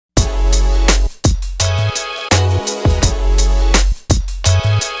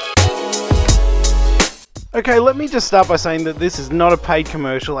Okay, let me just start by saying that this is not a paid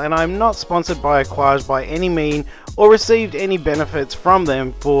commercial and I'm not sponsored by Aquage by any means or received any benefits from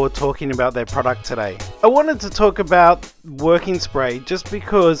them for talking about their product today. I wanted to talk about working spray just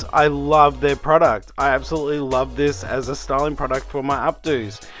because I love their product. I absolutely love this as a styling product for my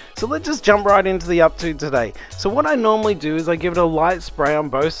updos. So let's just jump right into the updo today. So what I normally do is I give it a light spray on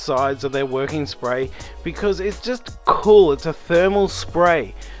both sides of their working spray because it's just cool. It's a thermal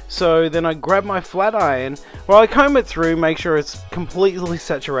spray. So then I grab my flat iron, I comb it through, make sure it's completely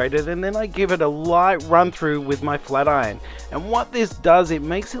saturated, and then I give it a light run through with my flat iron. And what this does, it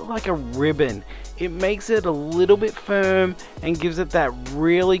makes it like a ribbon. It makes it a little bit firm and gives it that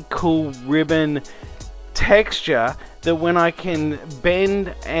really cool ribbon texture that when I can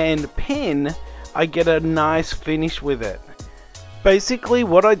bend and pin, I get a nice finish with it. Basically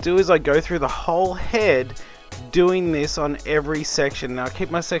what I do is I go through the whole head doing this on every section. Now I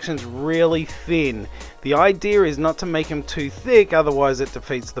keep my sections really thin. The idea is not to make them too thick, otherwise it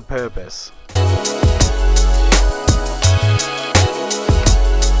defeats the purpose.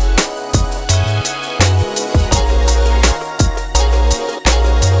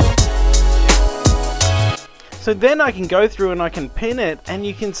 So then I can go through and I can pin it, and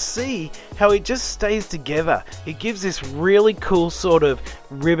you can see how it just stays together. It gives this really cool sort of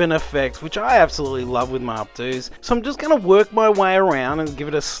ribbon effect, which I absolutely love with my updos. So I'm just going to work my way around and give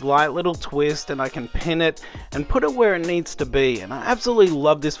it a slight little twist, and I can pin it and put it where it needs to be. And I absolutely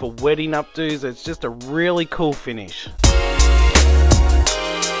love this for wedding updos. It's just a really cool finish.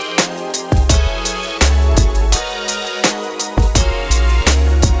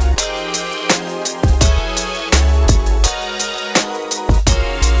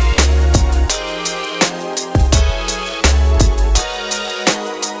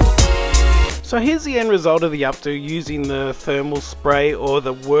 So here's the end result of the updo using the thermal spray or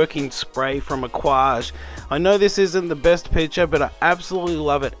the working spray from Aquage. I know this isn't the best picture, but I absolutely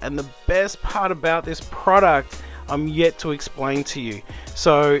love it, and the best part about this product I'm yet to explain to you.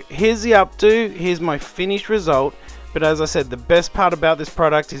 So here's the updo, here's my finished result, but as I said, the best part about this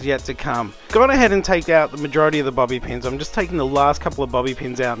product is yet to come. Gone ahead and take out the majority of the bobby pins. I'm just taking the last couple of bobby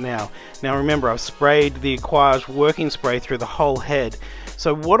pins out now. Now remember, I've sprayed the Aquage working spray through the whole head.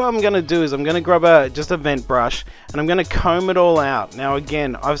 So what I'm going to do is I'm going to grab just a vent brush and I'm going to comb it all out. Now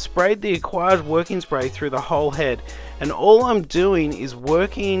again, I've sprayed the Aquage working spray through the whole head, and all I'm doing is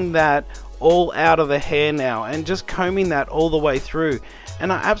working that all out of the hair now and just combing that all the way through.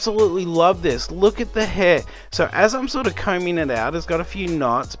 And I absolutely love this. Look at the hair. So as I'm sort of combing it out, it's got a few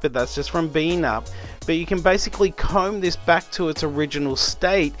knots, but that's just from being up. But you can basically comb this back to its original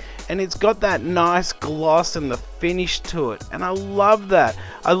state, and it's got that nice gloss and the finish to it, and I love that.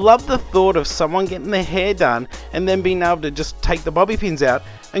 I love the thought of someone getting their hair done and then being able to just take the bobby pins out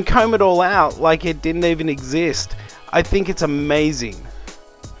and comb it all out like it didn't even exist. I think it's amazing.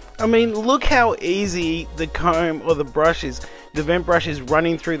 I mean, look how easy the comb or the brush is, the vent brush is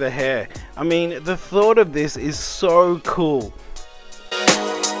running through the hair. I mean, the thought of this is so cool.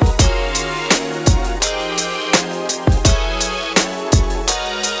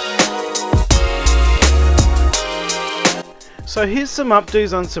 So here's some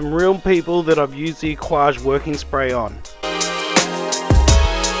updos on some real people that I've used the Aquage working spray on.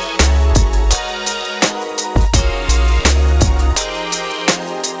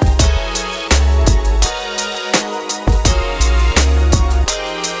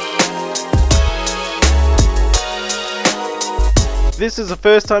 If this is the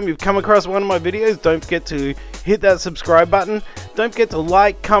first time you've come across one of my videos, don't forget to hit that subscribe button. Don't forget to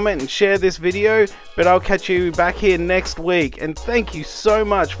like, comment and share this video, but I'll catch you back here next week, and thank you so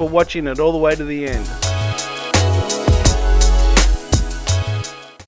much for watching it all the way to the end.